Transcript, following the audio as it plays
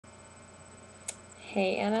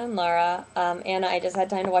Hey, Anna and Laura. Anna, I just had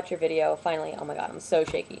time to watch your video. Finally. Oh my god, I'm so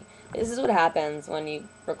shaky. This is what happens when you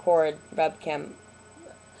record webcam.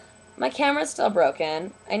 My camera's still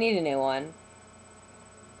broken. I need a new one.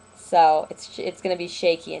 So, it's gonna be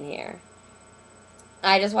shaky in here.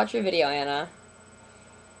 I just watched your video, Anna.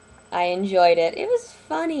 I enjoyed it. It was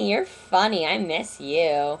funny. You're funny. I miss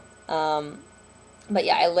you. Um, but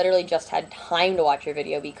yeah, I literally just had time to watch your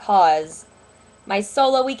video because my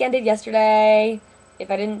solo week ended yesterday. If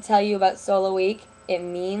I didn't tell you about solo week, it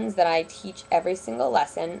means that I teach every single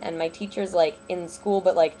lesson, and my teacher's like in school,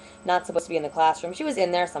 but like not supposed to be in the classroom. She was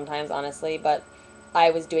in there sometimes, honestly, but I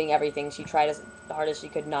was doing everything. She tried as hard as she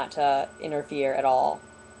could not to interfere at all.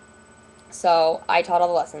 So I taught all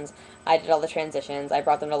the lessons. I did all the transitions. I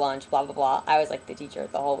brought them to lunch, blah, blah, blah. I was like the teacher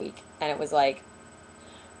the whole week. And it was like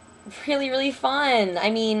really, really fun. I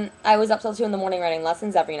mean, I was up till 2 in the morning writing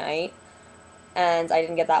lessons every night, and I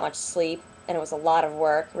didn't get that much sleep, and it was a lot of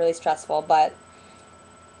work, really stressful, but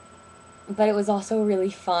it was also really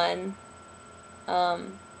fun.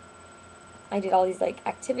 Um, I did all these like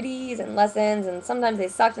activities and lessons, and sometimes they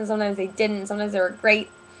sucked, and sometimes they didn't, and sometimes they were great,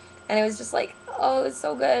 and it was just like, oh, it was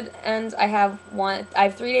so good. And I have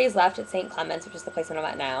 3 days left at St. Clement's, which is the placement I'm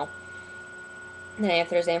at now. And then I have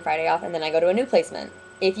Thursday and Friday off, and then I go to a new placement.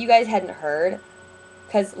 If you guys hadn't heard,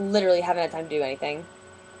 because literally haven't had time to do anything,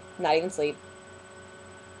 not even sleep,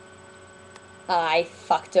 I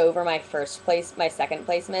fucked over my second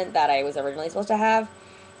placement that I was originally supposed to have,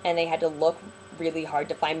 and they had to look really hard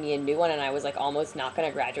to find me a new one, and I was like almost not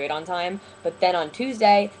gonna graduate on time. But then on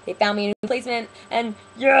Tuesday, they found me a new placement, and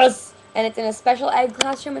yes! And it's in a special ed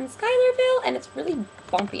classroom in Schuylerville, and it's really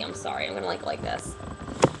bumpy. I'm sorry. I'm gonna like this.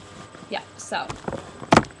 Yeah, so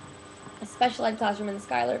a special ed classroom in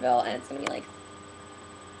Schuylerville, and it's gonna be like,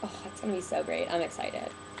 oh, it's gonna be so great. I'm excited.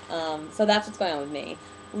 So that's what's going on with me.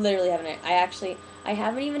 Literally I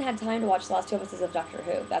haven't even had time to watch the last 2 episodes of Doctor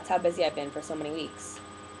Who. That's how busy I've been for so many weeks.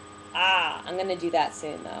 I'm gonna do that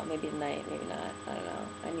soon though. Maybe tonight, maybe not. I don't know.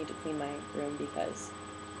 I need to clean my room because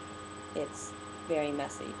it's very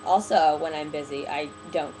messy. Also, when I'm busy, I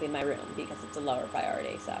don't clean my room because it's a lower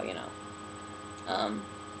priority. So you know. Um,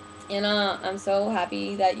 I'm so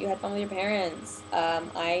happy that you had fun with your parents.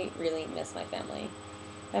 I really miss my family.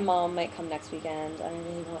 My mom might come next weekend. I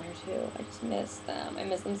really want her to. I just miss them. I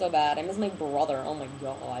miss them so bad. I miss my brother. Oh my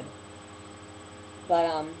god. But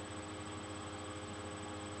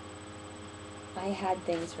I had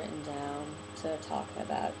things written down to talk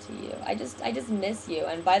about to you. I just miss you.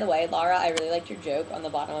 And by the way, Laura, I really liked your joke on the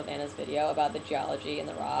bottom of Anna's video about the geology and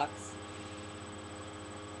the rocks.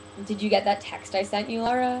 Did you get that text I sent you,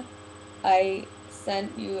 Laura? I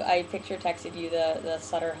picture texted you the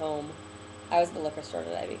Sutter home. I was at the liquor store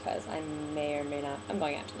today because I may or may not, I'm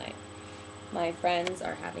going out tonight. My friends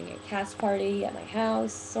are having a cast party at my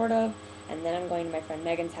house, sort of, and then I'm going to my friend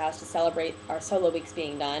Megan's house to celebrate our solo weeks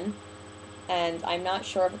being done. And I'm not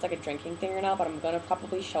sure if it's like a drinking thing or not, but I'm going to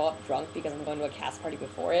probably show up drunk because I'm going to a cast party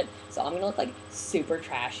before it. So I'm going to look like super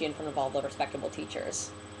trashy in front of all the respectable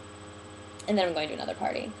teachers. And then I'm going to another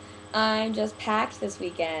party. I'm just packed this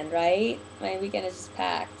weekend, right? My weekend is just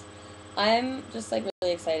packed. I'm just like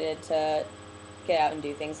really excited to get out and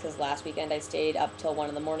do things because last weekend I stayed up till 1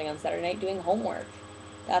 in the morning on Saturday night doing homework.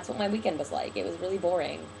 That's what my weekend was like. It was really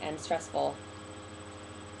boring and stressful.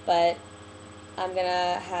 But I'm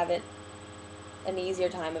gonna have an easier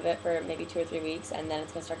time of it for maybe 2 or 3 weeks, and then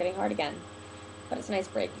it's gonna start getting hard again. But it's a nice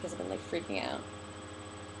break because I've been like freaking out.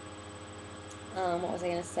 What was I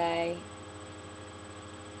gonna say?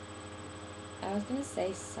 I was gonna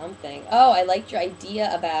say something. Oh, I liked your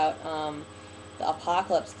idea about the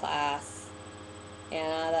apocalypse class.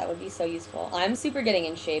 And that would be so useful. I'm super getting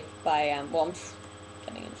in shape by, I'm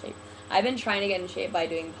getting in shape. I've been trying to get in shape by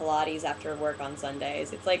doing Pilates after work on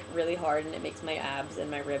Sundays. It's like really hard and it makes my abs and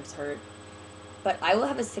my ribs hurt. But I will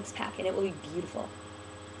have a six-pack and it will be beautiful.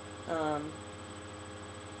 I'm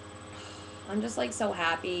just like so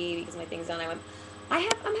happy because my thing's done. I'm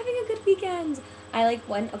having a good weekend. I like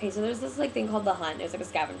went, okay, so there's this like thing called The Hunt. It was like a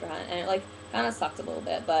scavenger hunt and it like kind of sucked a little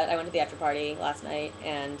bit, but I went to the after party last night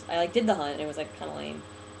and I like did the hunt and it was like kind of lame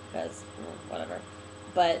because whatever.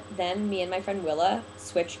 But then me and my friend Willa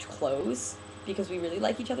switched clothes because we really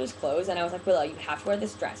like each other's clothes, and I was like, Willa, you have to wear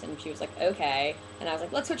this dress, and she was like, okay, and I was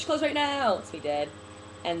like, let's switch clothes right now. So we did,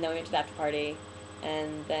 and then we went to the after party,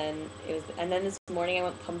 and then this morning I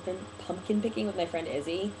went pumpkin picking with my friend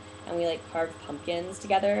Izzy, and we like carved pumpkins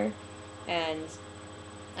together, and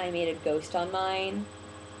I made a ghost on mine,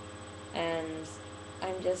 and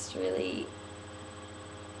I'm just feeling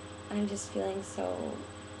so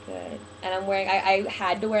Good. And I'm wearing, I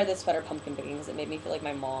had to wear this sweater pumpkin picking because it made me feel like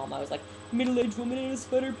my mom. I was like, middle-aged woman in a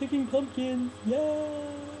sweater picking pumpkins. Yeah.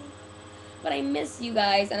 But I miss you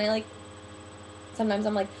guys, and I like, sometimes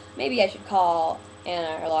I'm like, maybe I should call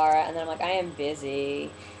Anna or Laura, and then I'm like, I am busy.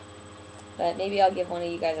 But maybe I'll give one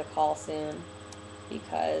of you guys a call soon,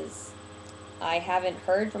 because I haven't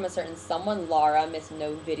heard from a certain someone. Laura missed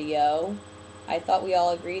no video. I thought we all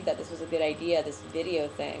agreed that this was a good idea, this video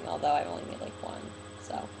thing, although I've only made like one,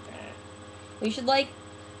 so. We should like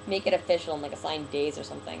make it official and like assign days or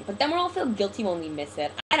something. But then we'll all feel guilty when we miss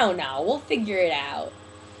it. I don't know. We'll figure it out.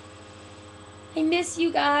 I miss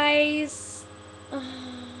you guys.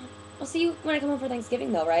 I'll see you when I come home for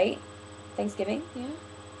Thanksgiving though, right? Thanksgiving? Yeah?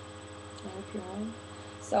 I hope you're home.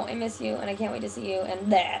 So I miss you and I can't wait to see you and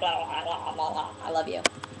blah, blah, blah, blah, blah. I love you.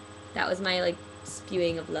 That was my like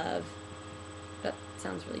spewing of love. That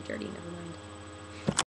sounds really dirty. Never mind.